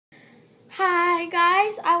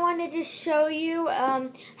guys, I wanted to show you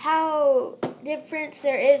how difference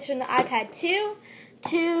there is from the iPad 2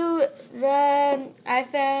 to the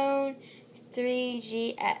iPhone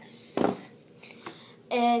 3GS.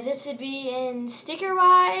 This would be in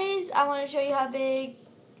sticker-wise. I want to show you how big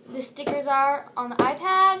the stickers are on the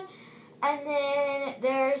iPad. And then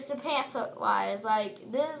there's the pamphlet-wise.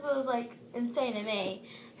 Like, this is, like, insane to me.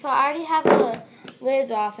 So I already have the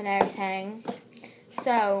lids off and everything.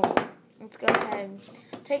 So let's go ahead and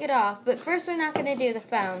take it off. But first we're not going to do the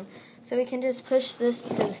phone. So we can just push this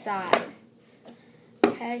to the side.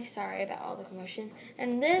 Okay, sorry about all the commotion.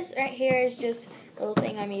 And this right here is just the little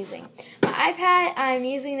thing I'm using. My iPad, I'm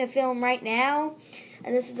using to film right now.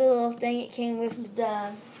 And this is the little thing it came with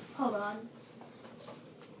the, hold on,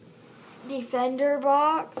 Defender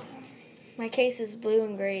box. My case is blue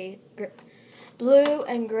and gray.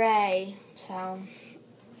 So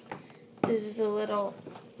this is a little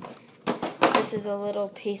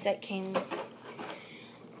piece that came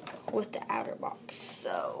with the outer box.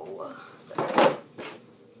 So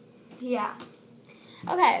yeah.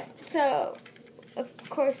 Okay, so of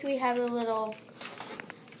course we have a little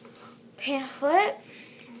pamphlet.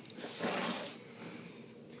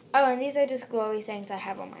 Oh, and these are just glowy things I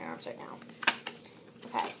have on my arms right now.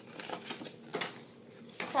 Okay.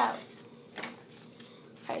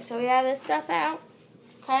 So we have this stuff out.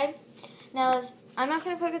 Okay. Now I'm not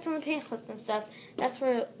going to focus on the pamphlets and stuff. That's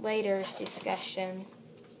for later's discussion.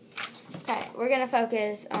 Okay, we're going to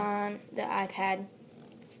focus on the iPad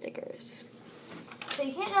stickers. So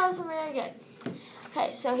you can't notice them very good.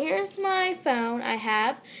 Okay, so here's my phone I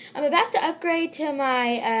have. I'm about to upgrade to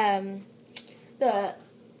my the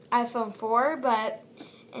iPhone 4, but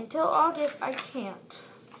until August I can't.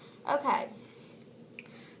 Okay.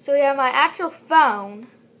 So we have my actual phone.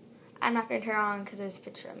 I'm not going to turn it on because there's a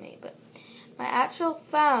picture of me, but my actual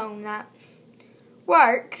phone that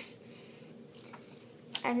works.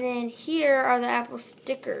 And then here are the Apple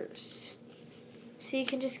stickers. So you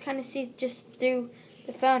can just kind of see just through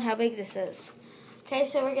the phone how big this is. Okay,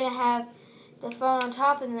 so we're going to have the phone on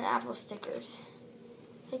top and the Apple stickers.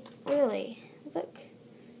 Like, really? Look.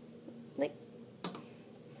 Like,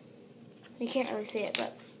 you can't really see it,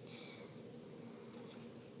 but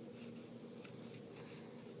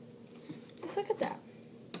just look at that.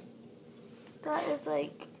 That is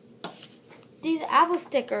like, these Apple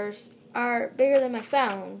stickers are bigger than my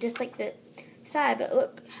phone, just like the side, but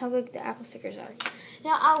look how big the Apple stickers are.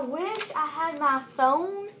 Now, I wish I had my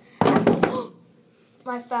phone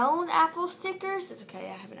Apple stickers. It's okay,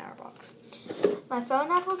 I have an hour box. My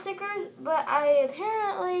phone Apple stickers, but I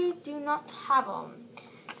apparently do not have them.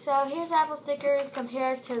 So here's Apple stickers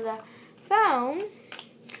compared to the phone.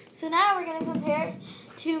 So now we're going to compare it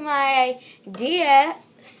to my3DS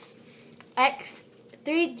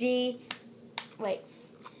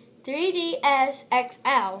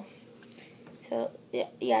XL. So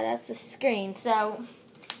yeah, that's the screen. So I'm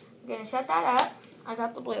going to shut that up. I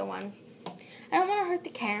got the blue one. I don't want to hurt the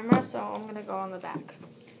camera, so I'm going to go on the back.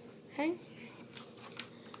 Okay.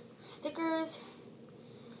 Stickers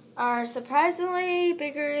are surprisingly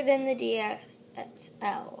bigger than the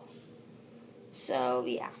DSL. So,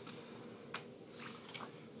 yeah.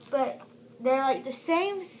 But they're like the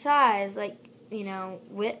same size, like, you know,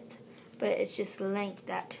 width, but it's just length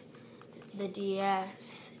that the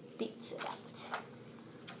DS beats it out.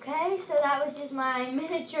 Okay, so that was just my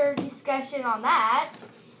miniature discussion on that.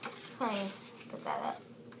 Let me put that up.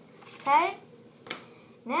 Okay?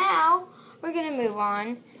 Now, we're going to move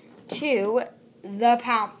on to the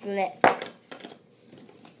pamphlet.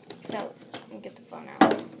 So, let me get the phone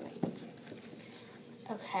out.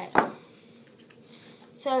 Okay.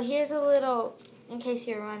 So, here's a little, in case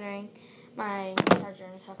you're wondering, my charger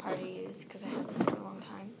and stuff hard to use because I had this for a long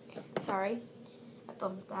time. Sorry, I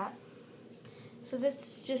bumped that. So, this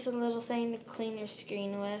is just a little thing to clean your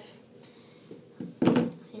screen with.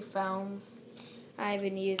 Your phone. I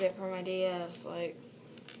even use it for my DS, like,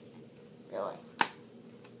 really.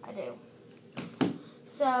 I do.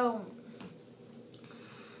 So,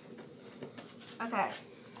 okay.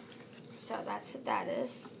 So that's what that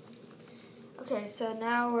is. Okay, so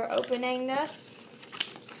now we're opening this.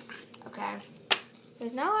 Okay.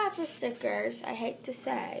 There's no Apple stickers, I hate to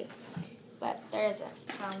say, but there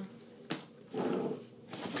isn't. So,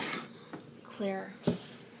 clear.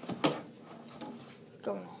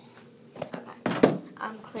 Going on. Okay.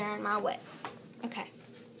 I'm clearing my way. Okay.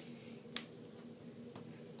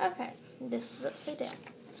 Okay, this is upside down.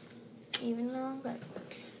 Even the wrong way.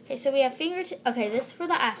 Okay, so we have fingertips. Okay, this is for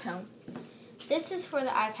the iPhone. This is for the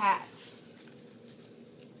iPad.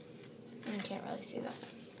 You can't really see that.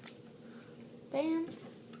 Bam.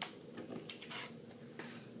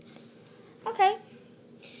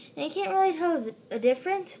 And you can't really tell a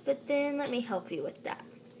difference, but then let me help you with that.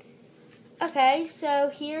 Okay,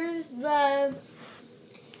 so here's the,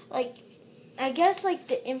 I guess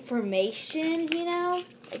the information,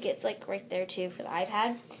 like it's right there too for the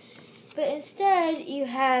iPad. But instead, you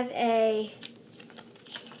have a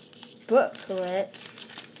booklet.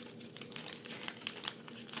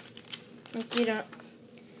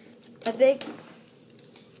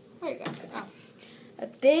 A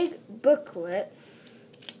big booklet.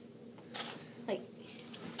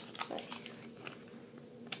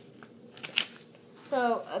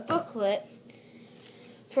 So a booklet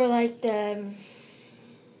for the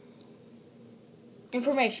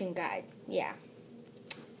information guide, yeah.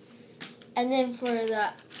 And then for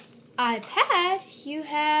the iPad, you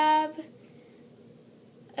have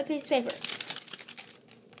a piece of paper.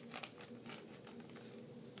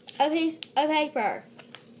 A piece of paper.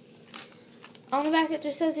 On the back it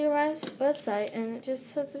just says your website, and it just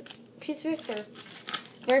says a piece of paper.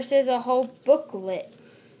 Versus a whole booklet.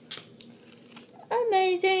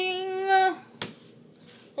 Amazing.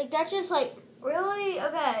 That's just really?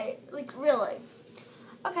 Okay, really.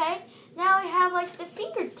 Okay, now we have the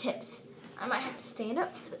fingertips. I might have to stand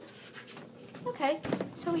up for this. Okay,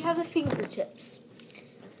 so we have the fingertips.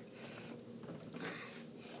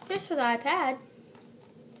 Here's for the iPad.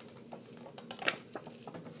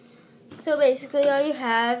 So basically all you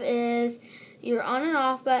have is your on and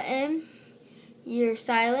off button, your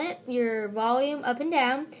silent, your volume up and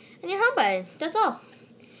down, and your home button. That's all.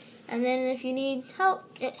 And then if you need help,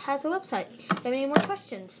 it has a website. If you have any more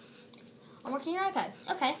questions, I'm working on your iPad.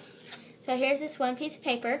 Okay, so here's this one piece of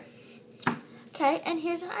paper. Okay, and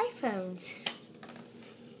here's our iPhones.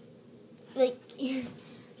 You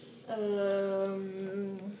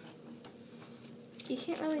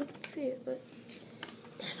can't really see it, but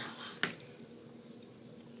there's a lot.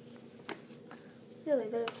 Really,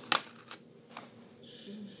 there's...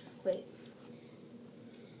 Wait.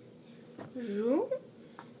 Zoom?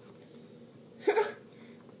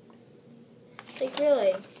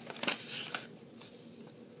 Really.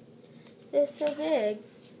 It's so big.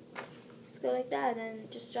 Just go like that and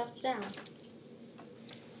it just drops down.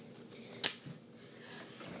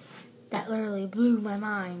 That literally blew my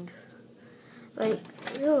mind.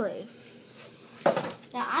 Really.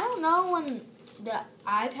 Now, I don't know when the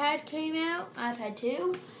iPad came out, iPad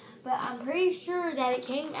 2, but I'm pretty sure that it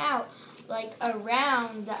came out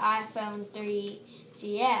around the iPhone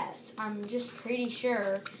 3GS. I'm just pretty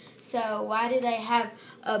sure. So why do they have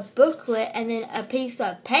a booklet and then a piece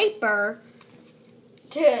of paper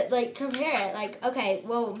to compare it? Okay,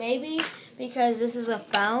 well maybe because this is a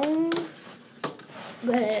phone,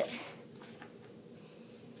 but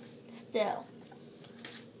still,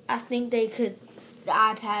 I think the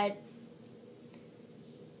iPad,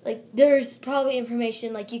 there's probably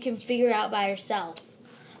information you can figure out by yourself,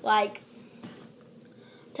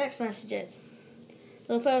 text messages.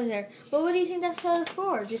 Little photos there. Well, what do you think that's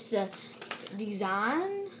for? Just the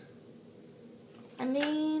design? I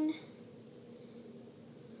mean...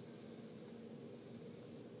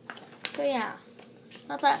 So, yeah.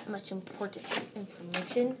 Not that much important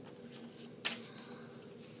information.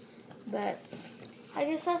 But, I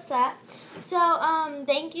guess that's that. So,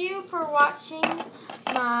 thank you for watching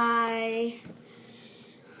my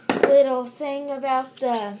little thing about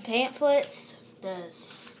the pamphlets, the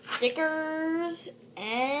stickers,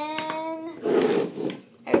 and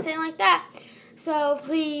everything like that. So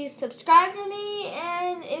please subscribe to me,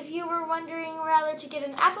 and if you were wondering whether to get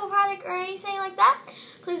an Apple product or anything like that,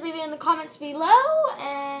 please leave it in the comments below.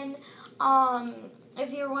 And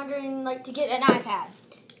if you're wondering to get an iPad,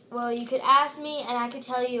 well, you could ask me and I could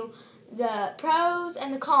tell you the pros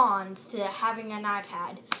and the cons to having an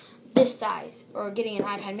iPad this size or getting an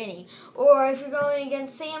iPad mini. Or if you're going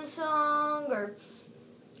against Samsung or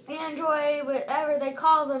Android, whatever they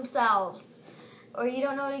call themselves, or you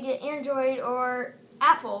don't know to get Android or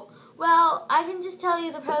Apple. Well, I can just tell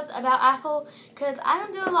you the pros about Apple because I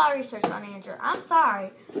don't do a lot of research on Android. I'm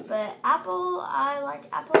sorry, but Apple, I like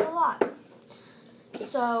Apple a lot.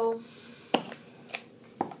 So,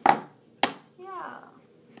 yeah.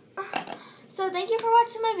 So thank you for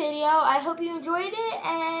watching my video. I hope you enjoyed it,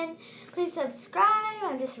 and please subscribe.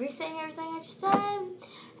 I'm just re-saying everything I just said.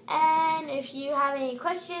 And if you have any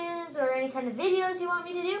questions or any kind of videos you want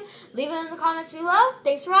me to do, leave it in the comments below.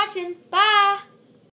 Thanks for watching. Bye!